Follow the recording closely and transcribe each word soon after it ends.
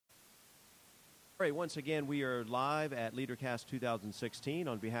All right, once again, we are live at Leadercast 2016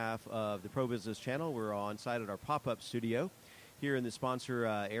 on behalf of the Pro Business Channel. We're on site at our pop-up studio here in the sponsor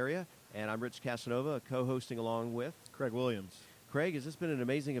area, and I'm Rich Casanova, co-hosting along with Craig Williams. Craig. Has this been an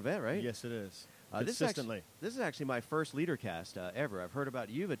amazing event, right? Yes, it is. Consistently. This is actually my first Leadercast ever. I've heard about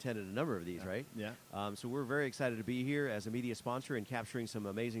you've attended a number of these, right? Yeah. So we're very excited to be here as a media sponsor and capturing some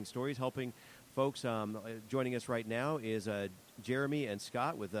amazing stories, helping folks. Joining us right now is Jeremy and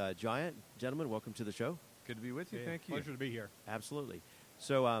Scott with GiANT. Gentlemen, welcome to the show. Good to be with you. Hey, thank you. Pleasure to be here. Absolutely.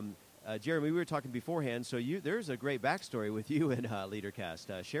 So, Jeremy, we were talking beforehand. So there's a great backstory with you and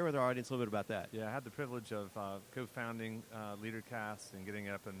Leadercast. Share with our audience a little bit about that. Yeah, I had the privilege of co-founding Leadercast and getting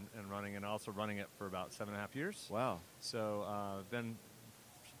it up and running, and also running it for about 7.5 years. Wow. So been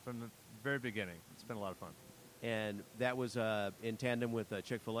from the very beginning. It's been a lot of fun. And that was in tandem with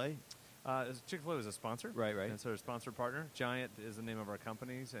Chick-fil-A? Chick-fil-A was a sponsor. Right. And so our sponsor partner. GiANT is the name of our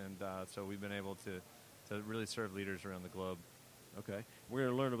companies, and so we've been able to really serve leaders around the globe. Okay. We're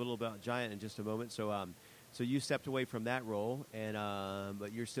going to learn a little about GiANT in just a moment. So so you stepped away from that role, and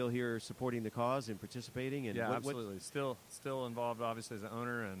but you're still here supporting the cause and participating. And yeah, absolutely. Still involved, obviously, as an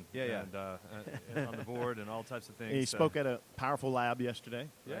owner and on the board and all types of things. And he spoke at a powerful lab yesterday.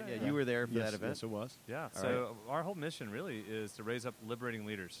 Yeah. You were there for that event. Yes, it was. Yeah. All So our whole mission really is to raise up liberating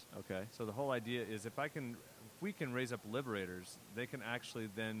leaders. Okay. So the whole idea is if we can raise up liberators, they can actually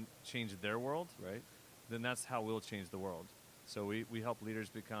then change their world. Right. Then that's how we'll change the world. So we help leaders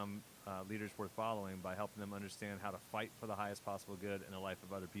become leaders worth following by helping them understand how to fight for the highest possible good in the life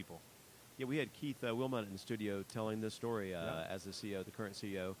of other people. Yeah, we had Keith Wilmot in the studio telling this story as the CEO, the current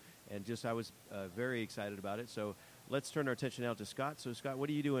CEO, and I was very excited about it. So let's turn our attention now to Scott. So Scott, what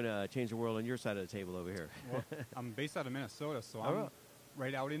are you doing to change the world on your side of the table over here? Well, I'm based out of Minnesota, so I'm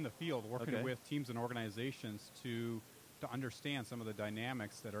right out in the field working with teams and organizations to understand some of the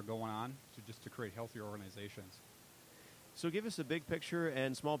dynamics that are going on to create healthier organizations. So give us a big picture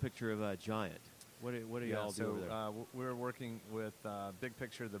and small picture of GiANT. What do you all do over there? We're working with big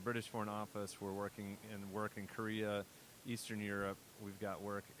picture, the British Foreign Office. We're working in Korea, Eastern Europe. We've got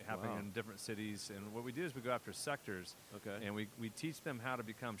work happening in different cities. And what we do is we go after sectors, and we teach them how to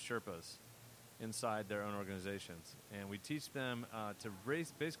become Sherpas inside their own organizations. And we teach them to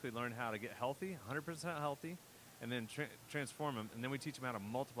basically learn how to get healthy, 100% healthy, and then transform them. And then we teach them how to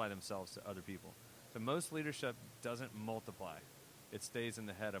multiply themselves to other people. So most leadership doesn't multiply. It stays in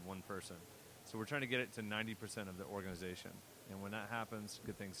the head of one person. So we're trying to get it to 90% of the organization. And when that happens,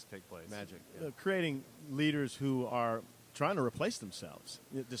 good things take place. Magic. Yeah. Creating leaders who are trying to replace themselves,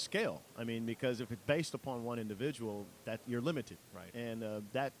 the scale. I mean, because if it's based upon one individual, that you're limited. Right. And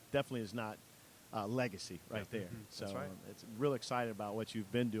that definitely is not legacy right there. Mm-hmm. So That's right. It's real excited about what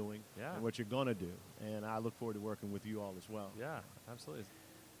you've been doing and what you're going to do. And I look forward to working with you all as well. Yeah, absolutely.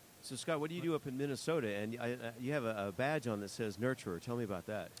 So, Scott, what do you do up in Minnesota? And you have a badge on that says Nurturer. Tell me about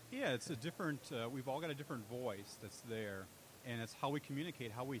that. Yeah, it's a different, we've all got a different voice that's there, and it's how we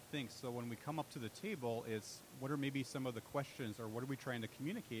communicate, how we think. So when we come up to the table, it's what are maybe some of the questions or what are we trying to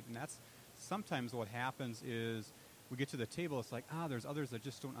communicate? And that's sometimes what happens is we get to the table, it's like, there's others that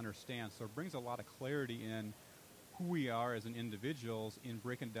just don't understand. So it brings a lot of clarity in who we are as an individuals in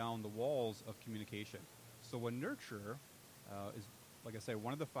breaking down the walls of communication. So when Nurturer is, like I say,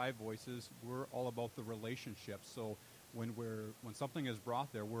 one of the 5 voices, we're all about the relationship. So when something is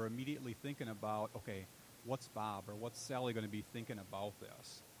brought there, we're immediately thinking about, okay, what's Bob or what's Sally going to be thinking about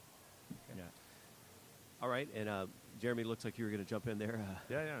this? Okay. Yeah. All right, and Jeremy, looks like you were going to jump in there.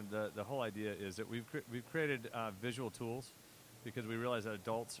 The whole idea is that we've created visual tools because we realize that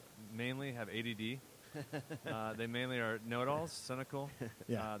adults mainly have ADD. They mainly are know-it-alls, cynical.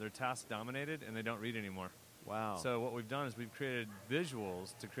 They're task-dominated, and they don't read anymore. Wow. So what we've done is we've created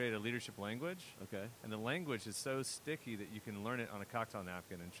visuals to create a leadership language. Okay. And the language is so sticky that you can learn it on a cocktail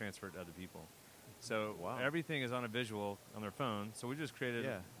napkin and transfer it to other people. So everything is on a visual on their phone. So we just created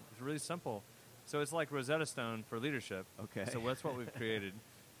it's really simple. So it's like Rosetta Stone for leadership. Okay. So that's what we've created.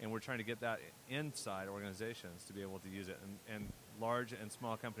 And we're trying to get that inside organizations to be able to use it. And large and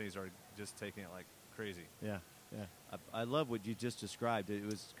small companies are just taking it like crazy. Yeah. I love what you just described. It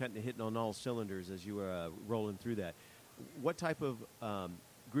was kind of hitting on all cylinders as you were rolling through that. What type of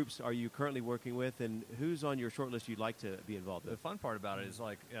groups are you currently working with, and who's on your short list you'd like to be involved with? The fun part about it is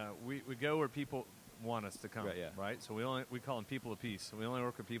like we go where people want us to come, right? So we call them people of peace. We only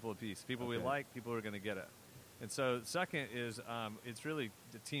work with people of peace. People we like, people who are going to get it. And so second is it's really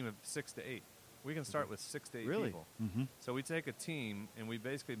a team of 6 to 8. We can start with 6 to 8 people. Mm-hmm. So we take a team and we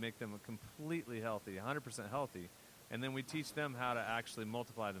basically make them completely healthy, 100% healthy, and then we teach them how to actually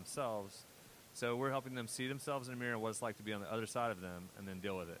multiply themselves. So we're helping them see themselves in the mirror and what it's like to be on the other side of them and then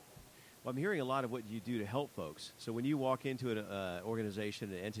deal with it. Well, I'm hearing a lot of what you do to help folks. So when you walk into an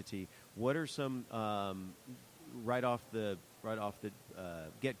organization, an entity, what are some right off the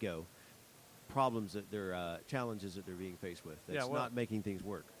get-go problems that they're challenges that they're being faced with that's not making things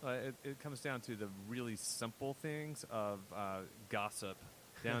work? It comes down to the really simple things of gossip,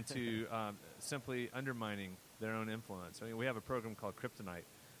 down to simply undermining their own influence. I mean, we have a program called Kryptonite,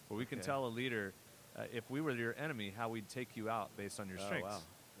 where we can tell a leader, if we were your enemy, how we'd take you out based on your strengths. Wow.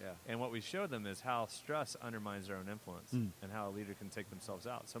 Yeah. And what we show them is how stress undermines their own influence and how a leader can take themselves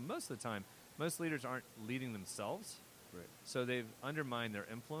out. So most of the time, most leaders aren't leading themselves. Right. So they've undermined their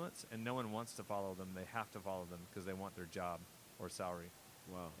influence, and no one wants to follow them. They have to follow them because they want their job or salary.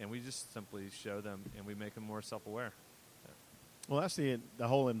 Wow. And we just simply show them, and we make them more self-aware. Well, that's the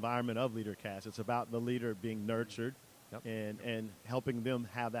whole environment of Leadercast. It's about the leader being nurtured and helping them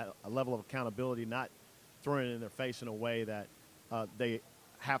have that a level of accountability, not throwing it in their face in a way that they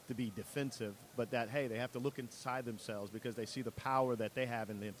have to be defensive, but that, hey, they have to look inside themselves because they see the power that they have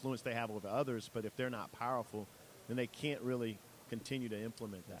and the influence they have over others. But if they're not powerful, then they can't really continue to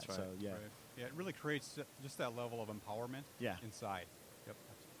implement that. That's right. So, yeah. Right. Yeah, it really creates just that level of empowerment inside. Yep.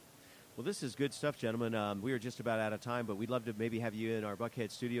 Well, this is good stuff, gentlemen. We are just about out of time, but we'd love to maybe have you in our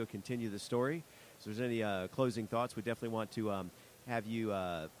Buckhead studio continue the story. So if there's any closing thoughts, we definitely want to have you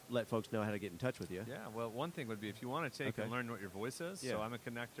let folks know how to get in touch with you. Yeah, well, one thing would be if you want to take and learn what your voice is. Yeah. So I'm a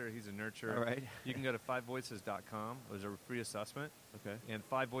connector. He's a nurturer. All right. You can go to 5voices.com. There's a free assessment. Okay. And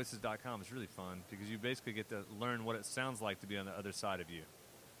 5voices.com is really fun because you basically get to learn what it sounds like to be on the other side of you.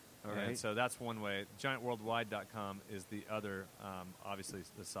 All and right. so that's one way. GiANTworldwide.com is the other, obviously,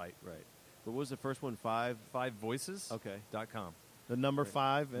 the site. Right. But what was the first one? 5voices.com. Okay. The number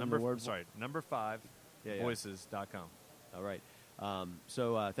 5 and the word. Sorry, number 5 voices.com. All right.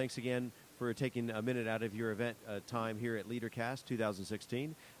 So thanks again for taking a minute out of your event time here at Leadercast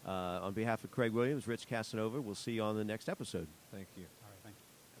 2016. On behalf of Craig Williams, Rich Casanova, we'll see you on the next episode. Thank you. All right, thank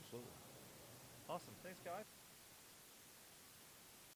you. Absolutely. Awesome. Thanks, guys.